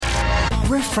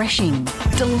Refreshing,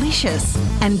 delicious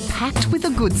and packed with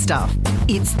the good stuff.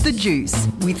 It's The Juice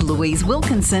with Louise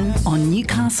Wilkinson on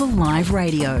Newcastle Live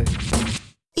Radio.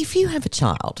 If you have a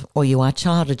child or you are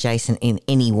child adjacent in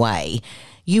any way,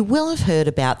 you will have heard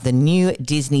about the new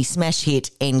Disney smash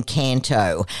hit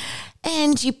Encanto.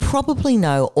 And you probably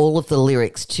know all of the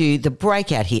lyrics to the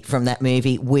breakout hit from that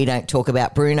movie, We Don't Talk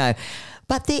About Bruno.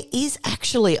 But there is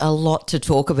actually a lot to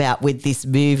talk about with this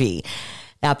movie.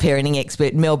 Our parenting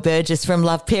expert, Mel Burgess from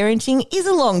Love Parenting, is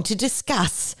along to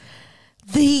discuss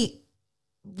the,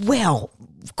 well,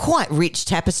 quite rich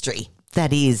tapestry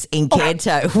that is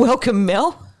Encanto. Oh. Welcome,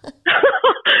 Mel.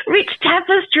 Rich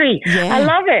tapestry. Yeah. I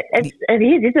love it. It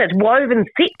is, isn't it? It's woven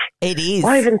thick. It is.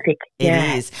 Woven thick.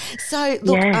 It is. So,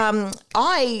 look,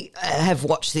 I have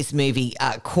watched this movie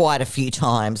quite a few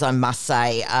times, I must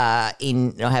say. I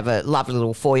have a lovely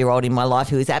little 4-year-old in my life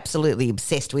who is absolutely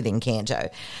obsessed with Encanto.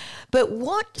 But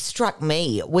what struck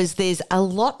me was there's a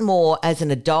lot more as an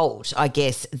adult, I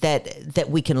guess, that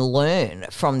we can learn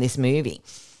from this movie.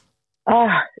 Oh,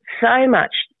 so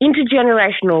much.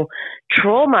 Intergenerational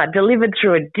trauma delivered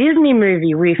through a Disney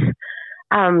movie with,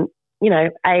 a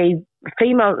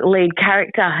female lead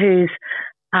character who's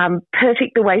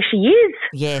perfect the way she is.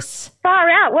 Yes. Far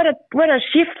out. What a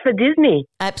shift for Disney.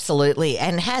 Absolutely.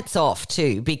 And hats off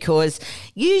too, because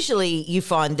usually you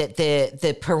find that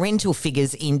the parental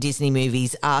figures in Disney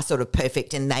movies are sort of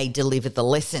perfect and they deliver the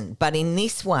lesson. But in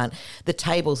this one, the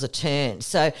tables are turned.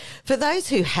 So for those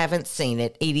who haven't seen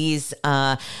it, it is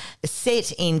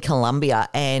set in Colombia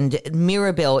and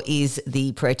Mirabel is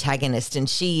the protagonist and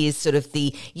she is sort of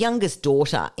the youngest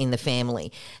daughter in the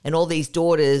family. And all these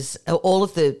daughters, all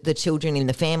of the children in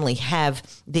the family have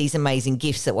these amazing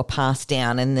gifts that were passed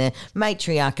down, and the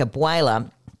matriarch Abuela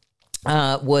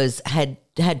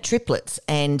had triplets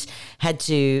and had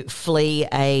to flee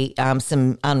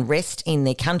some unrest in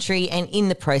their country, and in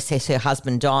the process her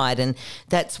husband died, and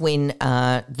that's when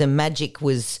the magic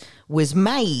was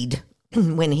made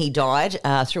when he died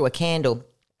through a candle,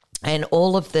 and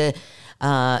all of the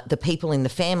people in the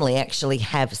family actually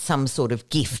have some sort of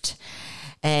gift.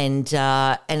 And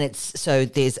it's so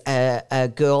there's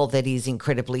a girl that is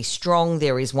incredibly strong.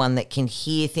 There is one that can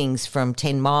hear things from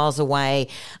 10 miles away.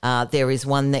 There is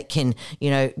one that can,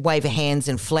 wave her hands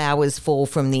and flowers fall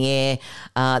from the air.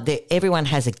 Everyone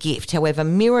has a gift. However,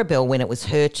 Mirabel, when it was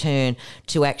her turn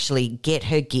to actually get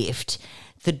her gift,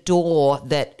 the door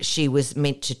that she was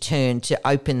meant to turn to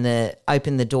open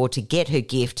the door to get her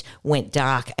gift went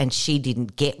dark and she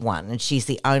didn't get one. And she's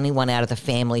the only one out of the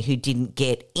family who didn't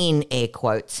get, in air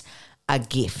quotes, a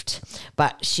gift.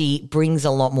 But she brings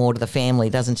a lot more to the family,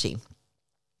 doesn't she?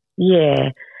 Yeah.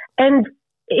 And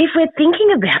if we're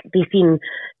thinking about this in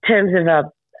terms of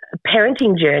a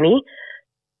parenting journey,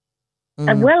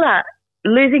 Abuela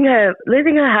losing her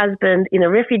husband in a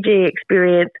refugee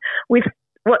experience with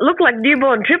what looked like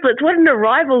newborn triplets, what an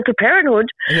arrival to parenthood.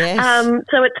 Yes.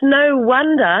 So it's no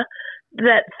wonder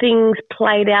that things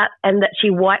played out and that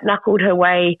she white-knuckled her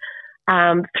way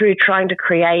through trying to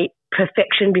create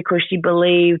perfection because she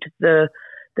believed the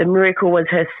miracle was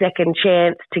her second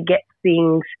chance to get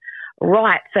things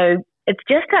right. So it's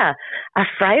just a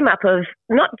frame-up of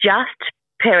not just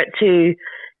parents who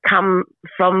come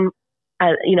from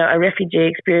a refugee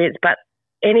experience, but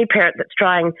any parent that's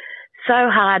trying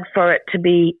so hard for it to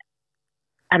be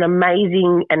an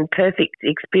amazing and perfect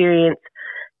experience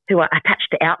who are attached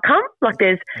to outcome. Like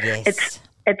it's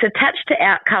attached to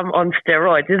outcome on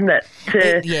steroids, isn't it?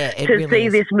 To really see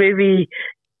is. This movie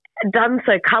done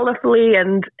so colourfully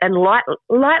and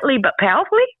lightly but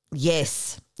powerfully.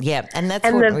 Yes. Yeah. And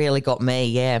that's what really got me.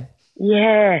 Yeah.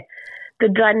 Yeah. The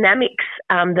dynamics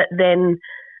that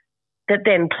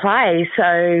then play.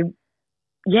 So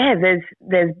yeah, there's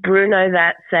Bruno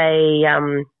that's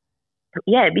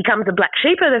it becomes a black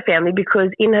sheep of the family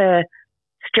because in her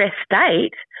stressed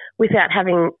state, without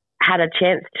having had a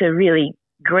chance to really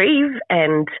grieve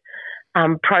and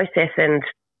process and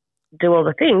do all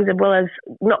the things, as well as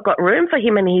not got room for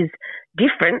him and his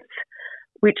difference,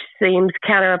 which seems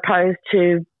counteropposed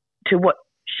to what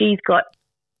she's got,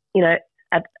 in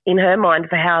her mind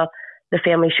for how the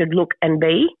family should look and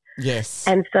be. Yes.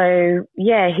 And so,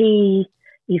 he's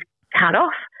cut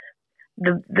off.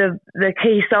 The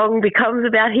key song becomes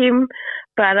about him.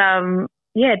 But,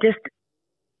 just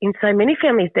in so many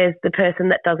families, there's the person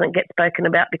that doesn't get spoken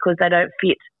about because they don't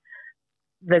fit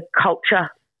the culture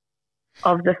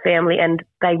of the family and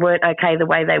they weren't okay the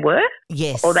way they were.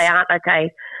 Yes. Or they aren't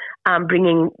okay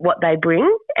bringing what they bring,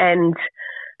 and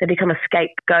they become a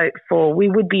scapegoat for we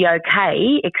would be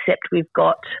okay except we've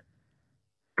got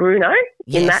Bruno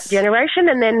in that generation,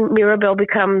 and then Mirabel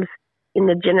becomes in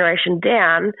the generation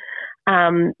down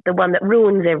the one that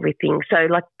ruins everything. So,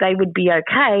 like, they would be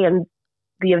okay and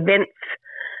the events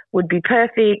would be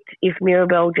perfect if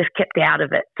Mirabelle just kept out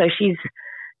of it. So she's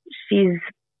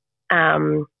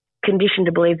conditioned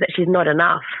to believe that she's not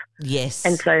enough. Yes.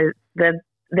 And so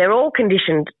they're all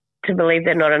conditioned to believe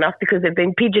they're not enough because they've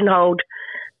been pigeonholed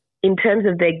in terms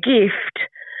of their gift.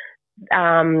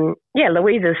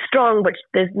 Louise is strong, but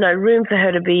there's no room for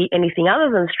her to be anything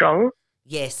other than strong.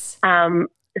 Yes.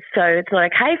 So it's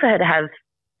not okay for her to have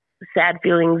sad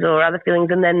feelings or other feelings,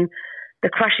 and then the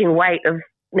crushing weight of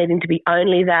needing to be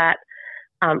only that.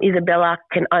 Isabella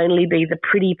can only be the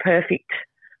pretty, perfect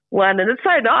one, and it's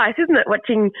so nice, isn't it,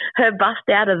 watching her bust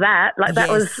out of that? Like that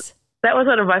was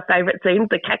one of my favourite scenes.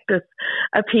 The cactus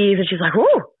appears, and she's like,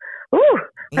 "Ooh,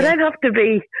 I don't have to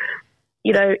be,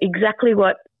 exactly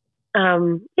what."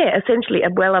 Essentially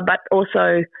Abuela, but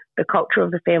also the culture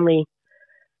of the family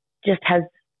just has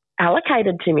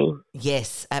allocated to me.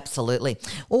 Yes, absolutely.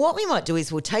 Well, what we might do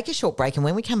is we'll take a short break, and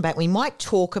when we come back, we might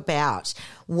talk about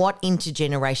what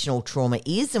intergenerational trauma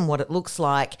is and what it looks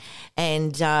like,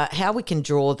 and how we can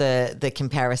draw the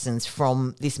comparisons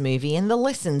from this movie and the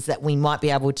lessons that we might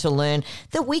be able to learn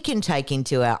that we can take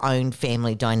into our own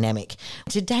family dynamic.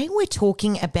 Today we're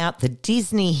talking about the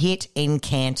Disney hit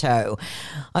Encanto.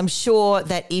 I'm sure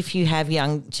that if you have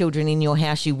young children in your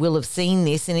house, you will have seen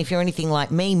this, and if you're anything like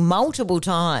me, multiple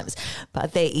times.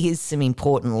 But there is some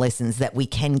important lessons that we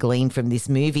can glean from this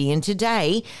movie. And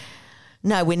today,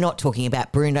 no, we're not talking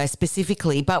about Bruno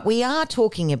specifically, but we are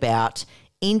talking about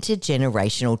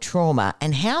intergenerational trauma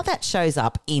and how that shows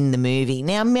up in the movie.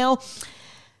 Now, Mel,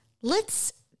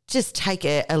 let's just take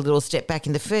a little step back.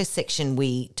 In the first section,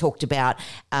 we talked about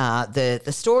the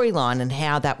storyline and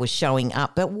how that was showing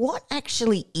up. But what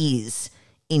actually is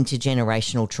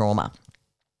intergenerational trauma?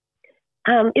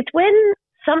 It's when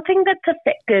something that's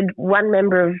affected one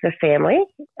member of the family,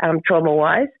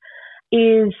 trauma-wise,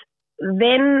 is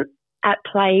then at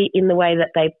play in the way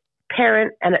that they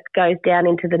parent, and it goes down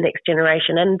into the next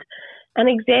generation. And an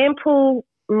example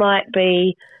might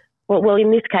be, well, in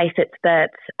this case, it's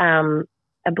that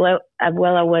Abuela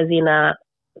was in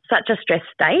such a stressed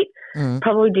state,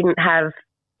 probably didn't have,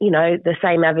 the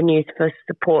same avenues for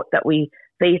support that we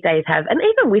these days have. And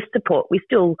even with support, we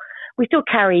still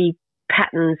carry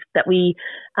patterns that we,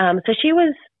 so she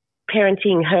was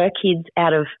parenting her kids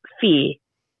out of fear.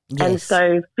 Yes. And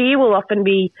so fear will often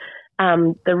be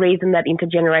the reason that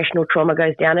intergenerational trauma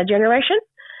goes down a generation,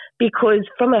 because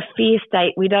from a fear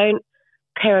state, we don't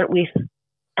parent with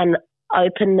an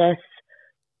openness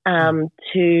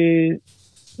to,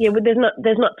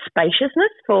 there's not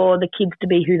spaciousness for the kids to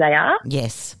be who they are.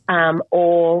 Yes.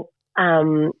 Or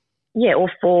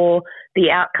for the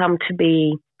outcome to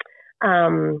be,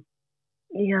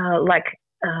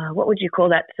 what would you call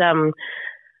that?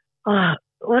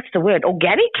 What's the word?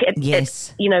 Organic?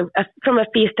 Yes. From a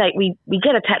fear state, we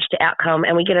get attached to outcome,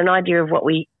 and we get an idea of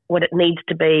what it needs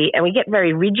to be, and we get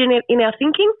very rigid in our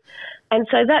thinking. And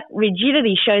so that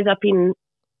rigidity shows up in,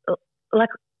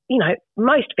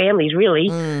 most families really,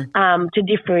 to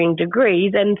differing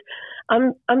degrees. And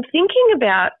I'm thinking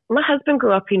about, my husband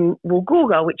grew up in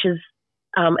Woolgoolga, which is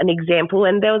an example,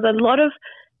 and there was a lot of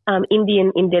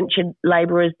Indian indentured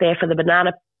labourers there for the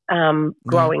banana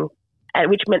growing,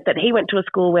 which meant that he went to a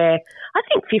school where I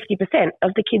think 50%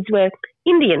 of the kids were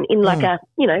Indian in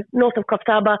north of Coffs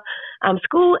Harbour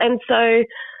school. And so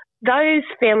those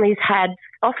families had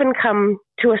often come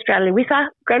to Australia with a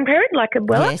grandparent like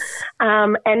Abuela, yes.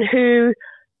 And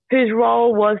whose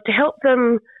role was to help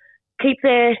them keep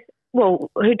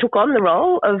who took on the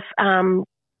role of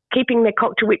keeping their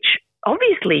culture, which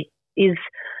obviously is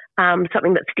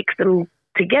something that sticks them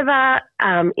together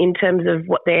in terms of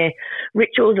what their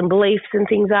rituals and beliefs and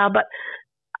things are. But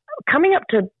coming up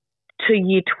to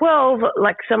year 12,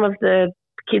 like some of the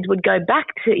kids would go back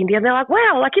to India and they're like,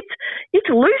 wow, like it's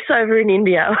loose over in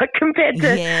India, like compared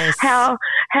to yes. how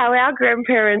our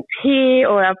grandparents here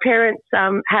or our parents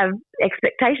have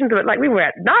expectations of it. Like we were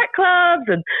at nightclubs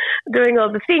and doing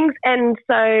all the things. And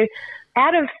so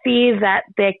out of fear that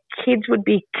their kids would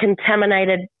be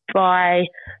contaminated by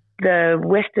the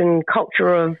Western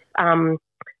culture of,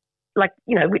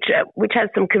 which has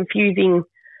some confusing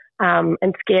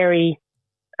and scary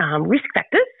risk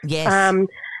factors. Yes.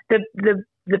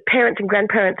 The parents and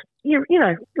grandparents,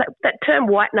 like that term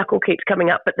white knuckle keeps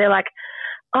coming up, but they're like,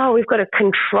 oh, we've got to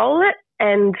control it,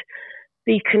 and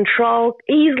the control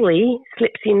easily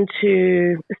slips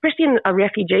into, especially in a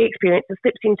refugee experience, it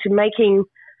slips into making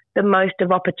the most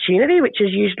of opportunity, which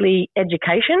is usually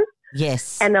education.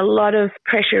 Yes. And a lot of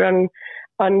pressure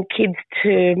on kids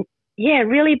to,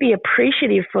 really be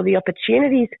appreciative for the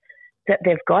opportunities that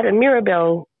they've got. And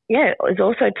Mirabelle, is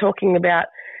also talking about,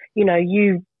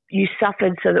 you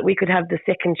suffered so that we could have the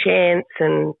second chance,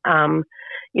 and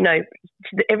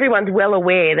everyone's well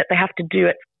aware that they have to do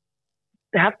it.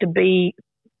 They have to be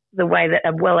the way that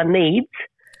Abuela needs,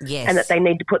 yes, and that they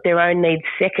need to put their own needs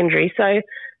secondary. So,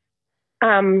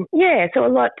 so a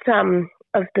lot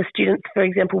of the students, for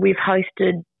example, we've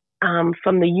hosted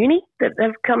from the uni that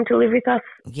have come to live with us.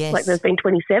 Yes. Like there's been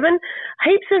 27.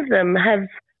 Heaps of them have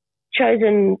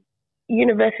chosen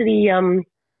university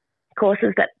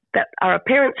courses that are a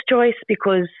parent's choice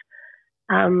because,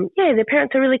 their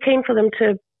parents are really keen for them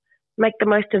to make the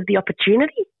most of the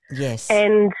opportunity. Yes.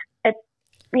 And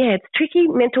it's tricky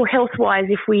mental health-wise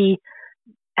if we,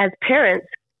 as parents,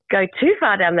 go too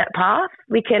far down that path.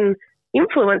 We can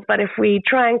influence, but if we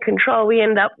try and control, we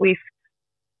end up with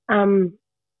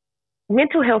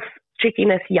mental health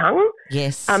trickiness young.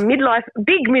 Yes.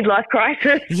 Big midlife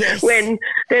crisis. Yes. When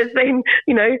there's been,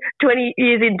 20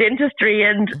 years in dentistry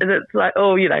and it's like,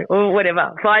 or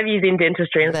whatever, 5 years in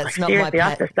dentistry and that's it's not like, seriously, I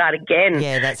have to start again.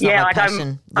 Yeah, that's not my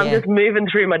passion. I'm just moving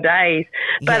through my days.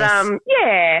 But,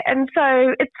 yes. And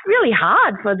so it's really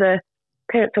hard for the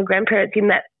parents or grandparents in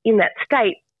that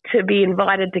state to be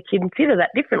invited to consider that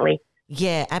differently.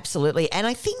 Yeah, absolutely. And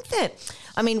I think that,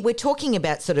 we're talking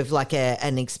about sort of like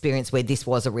an experience where this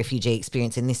was a refugee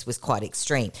experience and this was quite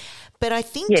extreme. But I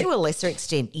think to a lesser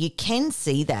extent, you can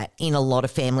see that in a lot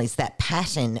of families, that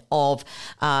pattern of,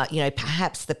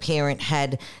 perhaps the parent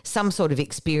had some sort of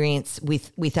experience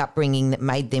with upbringing that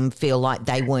made them feel like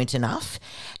they weren't enough.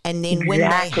 And then when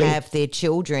they have their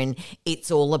children,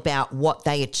 it's all about what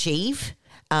they achieve.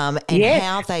 And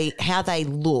how they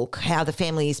look, how the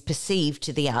family is perceived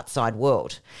to the outside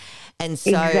world. And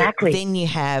so then you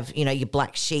have, your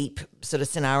black sheep sort of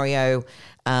scenario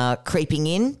creeping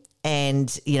in.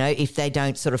 And, if they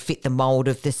don't sort of fit the mould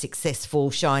of the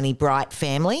successful, shiny, bright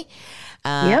family.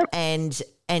 And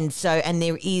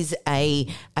there is a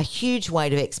huge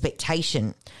weight of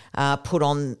expectation put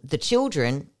on the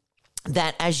children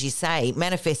that, as you say,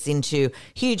 manifests into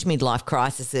huge midlife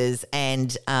crises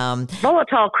and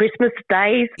volatile Christmas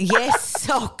days. Yes,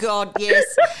 oh God, yes,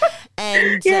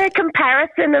 and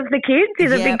comparison of the kids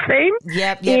is a big theme.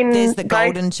 Yep. There's the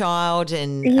golden child,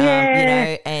 and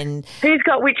and who's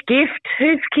got which gift?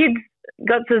 Whose kids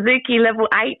got Suzuki level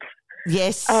 8?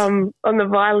 Yes. On the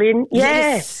violin.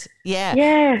 Yes.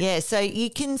 Yeah. So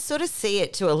you can sort of see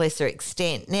it to a lesser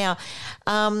extent. Now,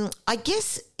 I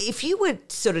guess if you were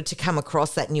sort of to come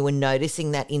across that and you were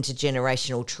noticing that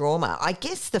intergenerational trauma, I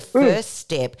guess the first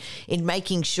step in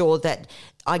making sure that,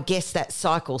 I guess, that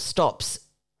cycle stops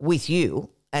with you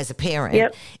as a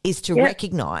parent is to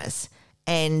recognise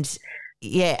and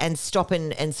stop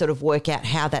and sort of work out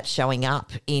how that's showing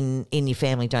up in your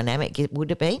family dynamic.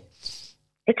 Would it be?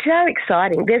 It's so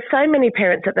exciting. There's so many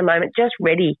parents at the moment just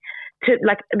ready to,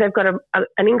 they've got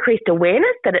an increased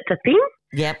awareness that it's a thing.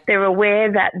 Yep. They're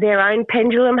aware that their own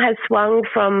pendulum has swung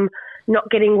from not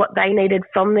getting what they needed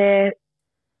from their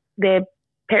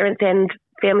parents and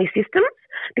family systems.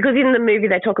 Because in the movie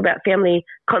they talk about family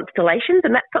constellations,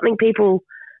 and that's something people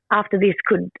after this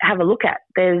could have a look at.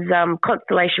 There's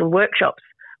constellation workshops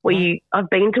where I've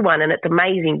been to one and it's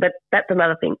amazing, but that's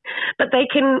another thing. But they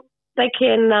can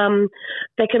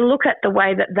look at the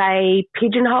way that they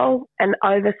pigeonhole and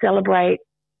over-celebrate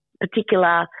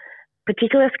particular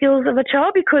skills of a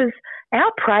child, because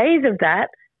our praise of that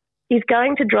is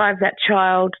going to drive that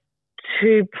child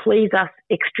to please us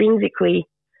extrinsically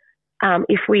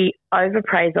if we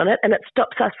overpraise on it, and it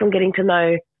stops us from getting to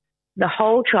know the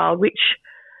whole child, which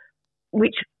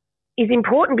is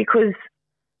important because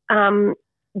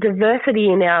diversity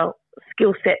in our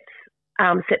skill sets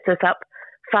sets us up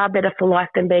far better for life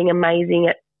than being amazing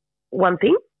at one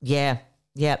thing. Yeah.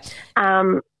 Yep.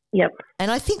 And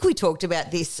I think we talked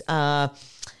about this,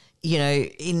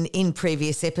 in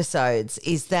previous episodes,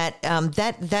 is that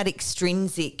that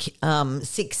extrinsic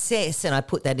success, and I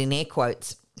put that in air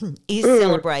quotes, is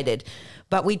celebrated.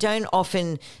 But we don't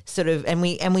often sort of, and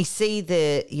we see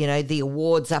the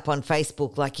awards up on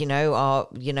Facebook, like,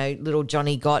 little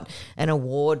Johnny got an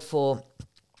award for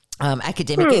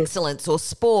academic excellence or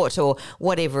sport or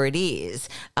whatever it is,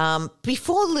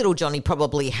 before little Johnny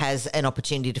probably has an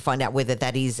opportunity to find out whether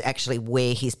that is actually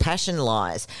where his passion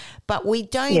lies. But we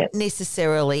don't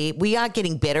necessarily, we are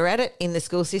getting better at it in the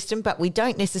school system, but we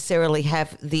don't necessarily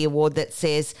have the award that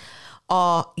says,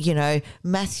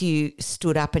 Matthew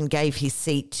stood up and gave his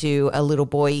seat to a little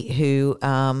boy who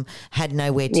had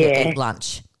nowhere to eat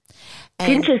lunch.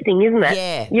 And it's interesting, isn't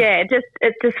it? Yeah.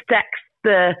 It just stacks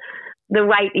the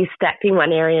weight is stacked in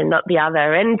one area and not the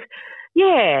other. And,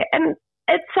 and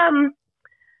it's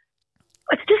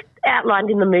it's just outlined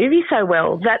in the movie so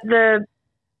well that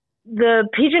the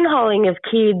pigeonholing of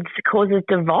kids causes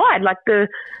divide. Like the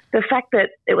fact that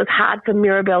it was hard for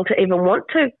Mirabelle to even want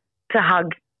to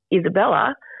hug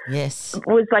Isabella. Yes.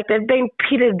 Was like they've been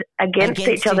pitted against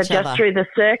each other just through the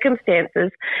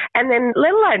circumstances. And then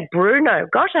let alone Bruno.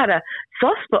 Gosh, I had a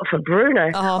soft spot for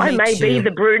Bruno. Oh, I may be the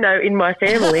Bruno in my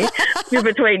family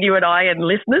between you and I and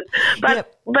listeners. But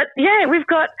yeah, we've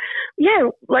got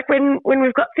like when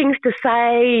we've got things to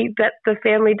say that the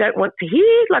family don't want to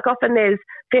hear, like often there's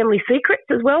family secrets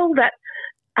as well that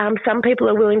some people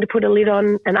are willing to put a lid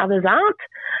on and others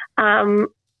aren't.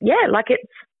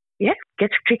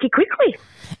 Gets tricky quickly.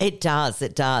 It does.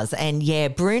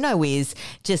 And Bruno is,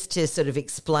 just to sort of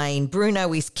explain,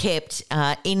 Bruno is kept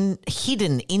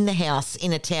hidden in the house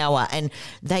in a tower, and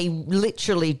they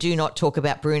literally do not talk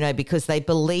about Bruno because they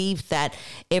believe that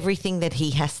everything that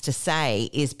he has to say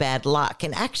is bad luck.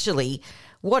 And actually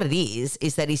what it is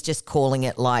that he's just calling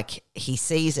it like he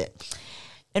sees it.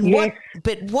 And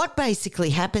what basically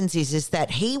happens is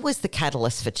that he was the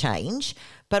catalyst for change,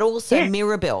 but also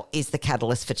Mirabelle is the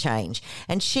catalyst for change.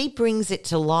 And she brings it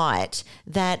to light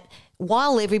that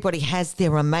while everybody has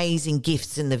their amazing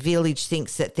gifts and the village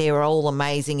thinks that they're all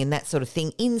amazing and that sort of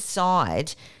thing,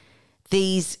 inside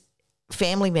these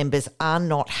family members are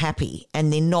not happy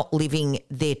and they're not living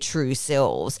their true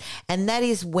selves. And that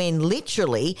is when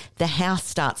literally the house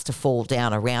starts to fall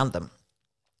down around them.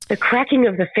 The cracking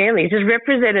of the family is just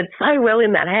represented so well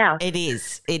in that house. It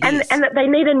is. And that they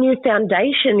need a new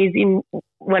foundation is in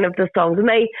one of the songs. And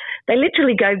they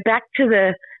literally go back to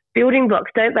the building blocks,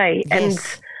 don't they? Yes.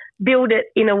 And build it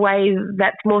in a way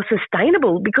that's more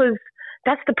sustainable, because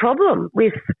that's the problem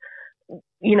with,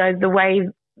 the way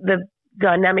the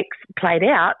dynamics played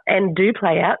out and do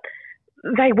play out.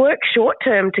 They work short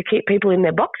term to keep people in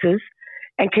their boxes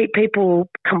and keep people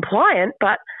compliant,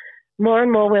 but more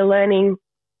and more we're learning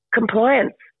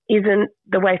compliance isn't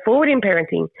the way forward in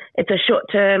parenting. It's a short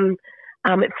term,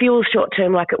 it feels short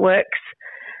term like it works.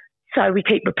 So we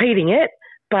keep repeating it.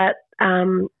 But,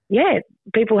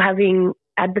 people having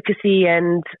advocacy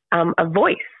and a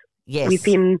voice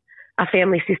within a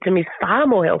family system is far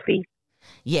more healthy.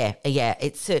 Yeah,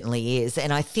 it certainly is.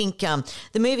 And I think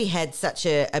the movie had such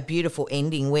a beautiful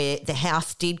ending where the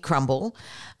house did crumble.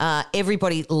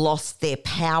 Everybody lost their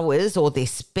powers or their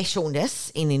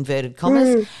specialness, in inverted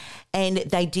commas, and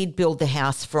they did build the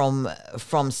house from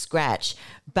scratch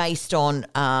based on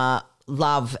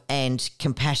love and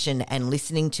compassion and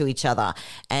listening to each other.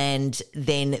 And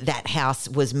then that house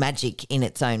was magic in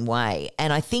its own way.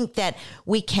 And I think that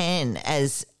we can,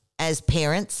 as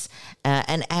parents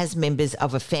and as members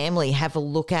of a family, have a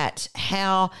look at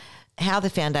how the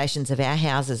foundations of our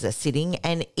houses are sitting,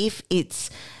 and if it's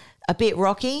a bit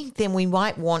rocky, then we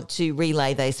might want to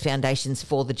relay those foundations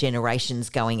for the generations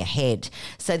going ahead.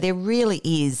 So there really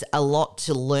is a lot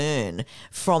to learn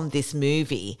from this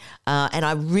movie, and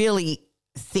I really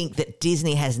think that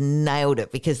Disney has nailed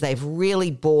it because they've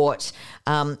really brought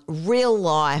real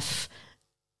life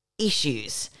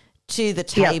issues to the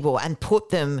table and put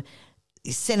them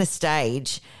center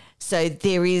stage. So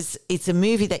it's a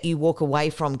movie that you walk away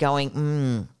from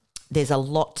going, there's a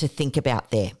lot to think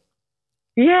about there.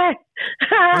 Yeah.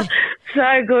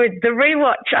 So good. The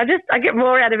rewatch. I get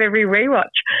more out of every rewatch.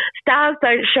 Stars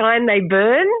don't shine, they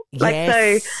burn. Yes. Like,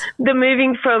 so the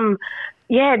moving from,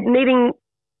 needing,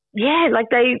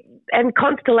 and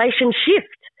constellation shift.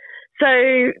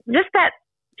 So just that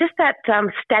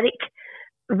static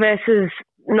versus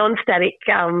non-static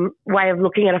way of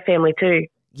looking at a family too.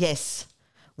 Yes,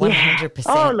 100%.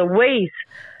 Oh, Louise.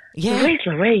 Yeah.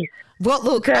 Louise. Well,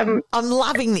 look, I'm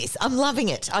loving this. I'm loving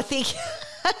it. I think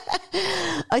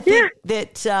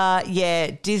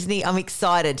that, Disney, I'm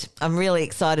excited. I'm really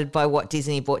excited by what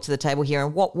Disney brought to the table here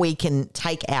and what we can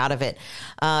take out of it.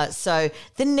 So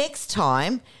the next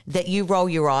time that you roll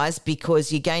your eyes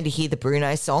because you're going to hear the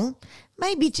Bruno song,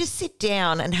 maybe just sit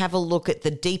down and have a look at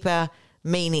the deeper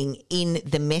meaning in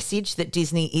the message that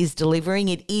Disney is delivering.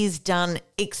 It is done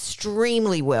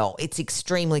extremely well. It's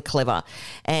extremely clever.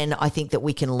 And I think that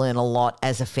we can learn a lot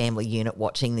as a family unit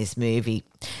watching this movie.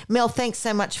 Mel, thanks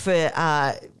so much for,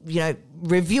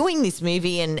 reviewing this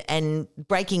movie and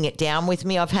breaking it down with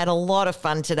me. I've had a lot of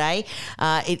fun today.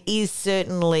 It is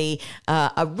certainly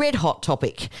a red hot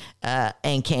topic,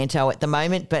 Encanto at the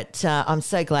moment, but I'm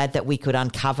so glad that we could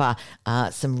uncover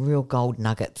some real gold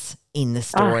nuggets in the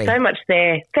story. Oh, so much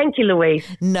there. Thank you, Louise.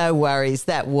 No worries.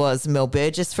 That was Mel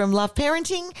Burgess from Love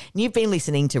Parenting. And you've been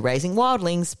listening to Raising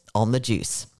Wildlings on The Juice.